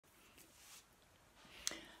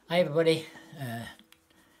Hi everybody,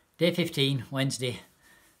 day 15, Wednesday,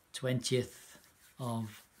 20th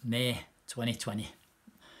of May 2020,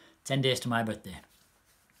 10 days to my birthday.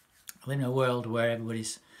 I live in a world where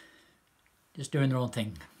everybody's just doing their own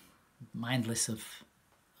thing, mindless of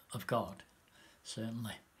God,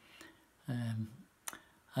 certainly.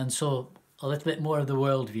 And so a little bit more of the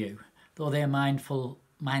worldview. Though they are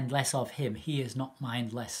mindless of him, he is not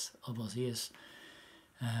mindless of us. He is...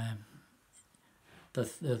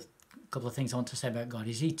 The couple of things I want to say about God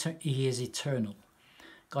is he is eternal.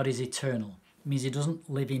 God is eternal. It means he doesn't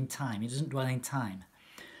live in time. He doesn't dwell in time.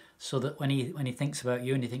 So that when he thinks about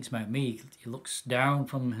you and he thinks about me, he looks down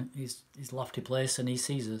from his lofty place and he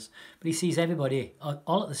sees us. But he sees everybody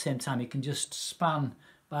all at the same time. He can just span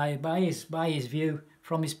by his view,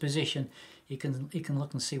 from his position. He can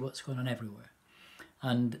look and see what's going on everywhere.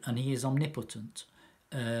 And he is omnipotent.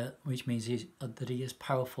 Which means that he is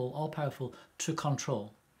powerful, all powerful to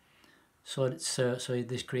control. So it's so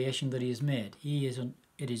this creation that he has made,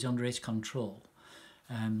 it is under his control,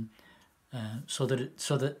 so that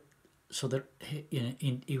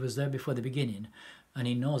he was there before the beginning, and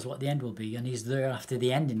he knows what the end will be, and he's there after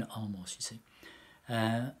the ending almost. You see,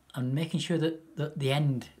 and making sure that the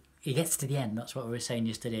end, he gets to the end. That's what we were saying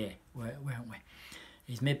yesterday, weren't we?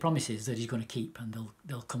 He's made promises that he's going to keep, and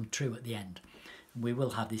they'll come true at the end. We will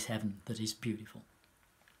have this heaven that is beautiful.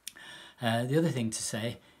 The other thing to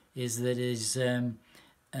say is that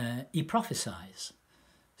he prophesies.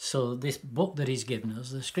 So this book that he's given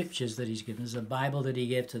us, the scriptures that he's given us, the Bible that he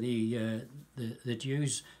gave to the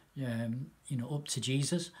Jews, up to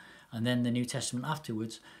Jesus, and then the New Testament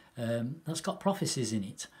afterwards, that's got prophecies in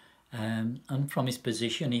it. And from his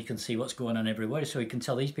position, he can see what's going on everywhere. So he can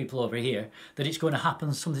tell these people over here that it's going to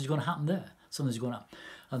happen, something's going to happen there, something's going to happen.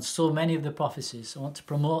 And so many of the prophecies, I want to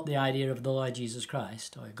promote the idea of the Lord Jesus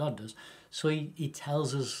Christ, or God does. So he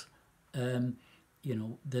tells us,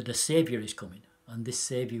 that a Saviour is coming, and this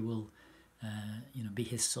Saviour will, be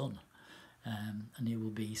his son, and he will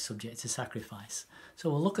be subject to sacrifice. So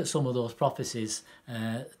we'll look at some of those prophecies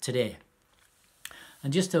today.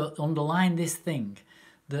 And just to underline this thing,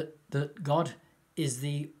 that God is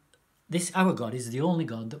our God is the only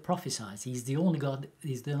God that prophesies. He's the only God,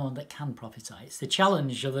 he's the only one that can prophesy. It's the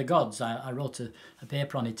challenge of the gods. I wrote a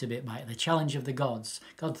paper on it a bit back. The challenge of the gods.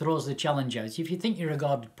 God throws the challenge out. If you think you're a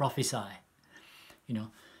God, prophesy.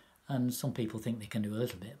 And some people think they can do a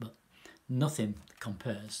little bit, but nothing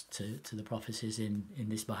compares to the prophecies in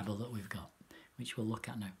this Bible that we've got, which we'll look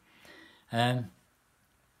at now.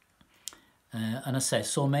 And I say,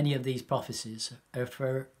 so many of these prophecies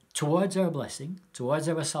are towards our blessing, towards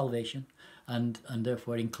our salvation, and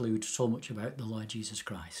therefore include so much about the Lord Jesus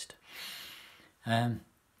Christ.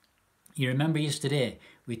 You remember yesterday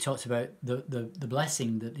we talked about the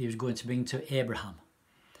blessing that he was going to bring to Abraham.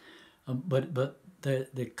 But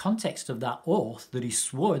the context of that oath that he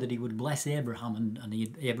swore that he would bless Abraham,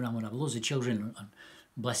 and Abraham would have loads of children and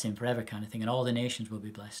bless him forever kind of thing, and all the nations will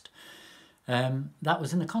be blessed. That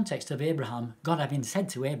was in the context of Abraham, God having said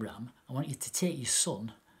to Abraham, I want you to take your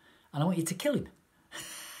son and I want you to kill him.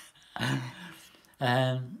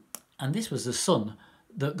 And this was the son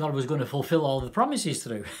that God was going to fulfill all the promises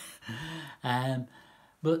through.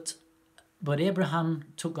 But Abraham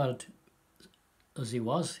took God as he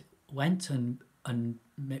was, went and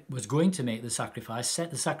was going to make the sacrifice, set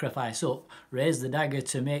the sacrifice up, raised the dagger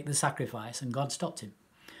to make the sacrifice, and God stopped him.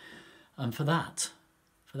 And for that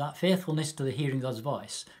faithfulness to the hearing God's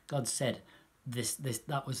voice, God said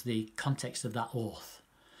that was the context of that oath.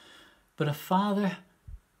 But a father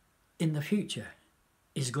in the future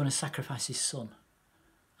is going to sacrifice his son.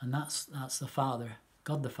 And that's the Father,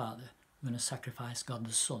 God the Father, going to sacrifice God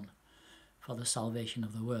the Son for the salvation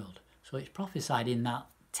of the world. So it's prophesied in that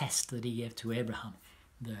test that he gave to Abraham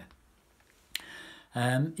there.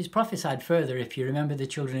 It's prophesied further. If you remember, the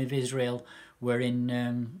children of Israel were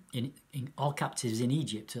in all captives in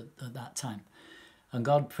Egypt at that time, and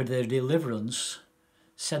God, for their deliverance,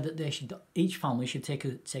 said that each family should take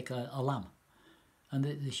a lamb, and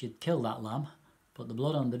that they should kill that lamb, put the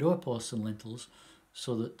blood on the doorposts and lintels,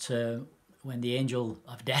 so that when the angel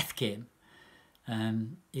of death came,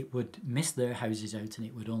 it would miss their houses out, and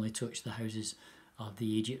it would only touch the houses of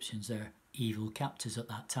the Egyptians, their evil captors at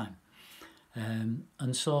that time.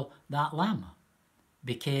 And so that lamb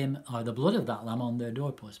became, or the blood of that lamb on their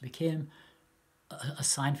doorpost became a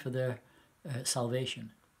sign for their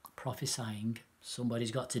salvation, prophesying somebody's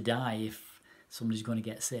got to die if somebody's going to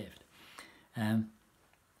get saved.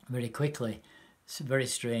 Very quickly, very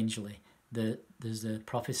strangely, there's a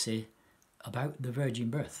prophecy about the virgin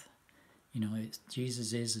birth.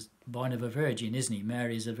 Jesus is born of a virgin, isn't he?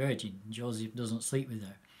 Mary is a virgin. Joseph doesn't sleep with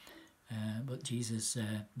her. But Jesus,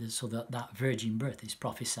 so that virgin birth is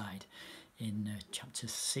prophesied in chapter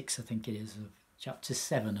 6, I think it is, of chapter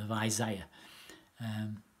 7 of Isaiah.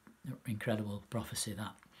 Incredible prophecy,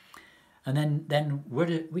 that. And then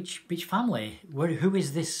which family, who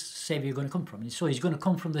is this Saviour going to come from? And so he's going to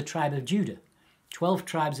come from the tribe of Judah. 12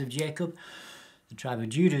 tribes of Jacob. The tribe of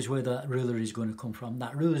Judah is where that ruler is going to come from.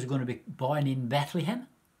 That ruler is going to be born in Bethlehem.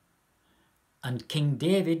 And King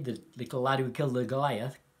David, the little lad who killed the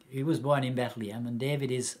Goliath, he was born in Bethlehem, and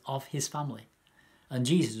David is of his family. And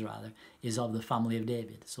Jesus, rather, is of the family of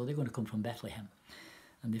David. So they're going to come from Bethlehem.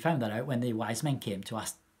 And they found that out when the wise men came to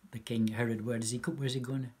ask the king Herod, where's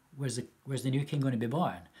the new king going to be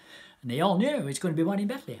born? And they all knew it's going to be born in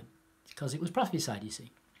Bethlehem, because it was prophesied, you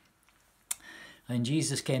see. And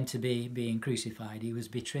Jesus came to be being crucified. He was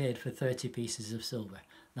betrayed for 30 pieces of silver.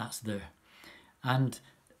 That's there. And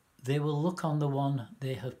they will look on the one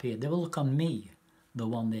they have pierced. They will look on me, the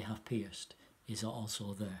one they have pierced, is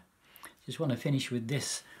also there. Just want to finish with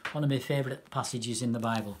this, one of my favourite passages in the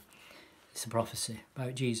Bible. It's a prophecy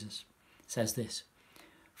about Jesus. It says this: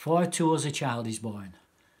 "For to us a child is born,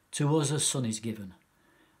 to us a son is given,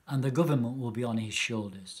 and the government will be on his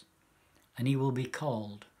shoulders, and he will be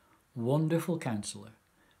called Wonderful Counselor,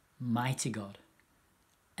 Mighty God,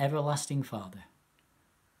 Everlasting Father,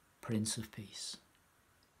 Prince of Peace."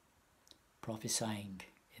 Prophesying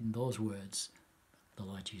in those words the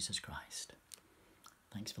Lord Jesus Christ.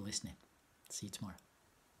 Thanks for listening. See you tomorrow.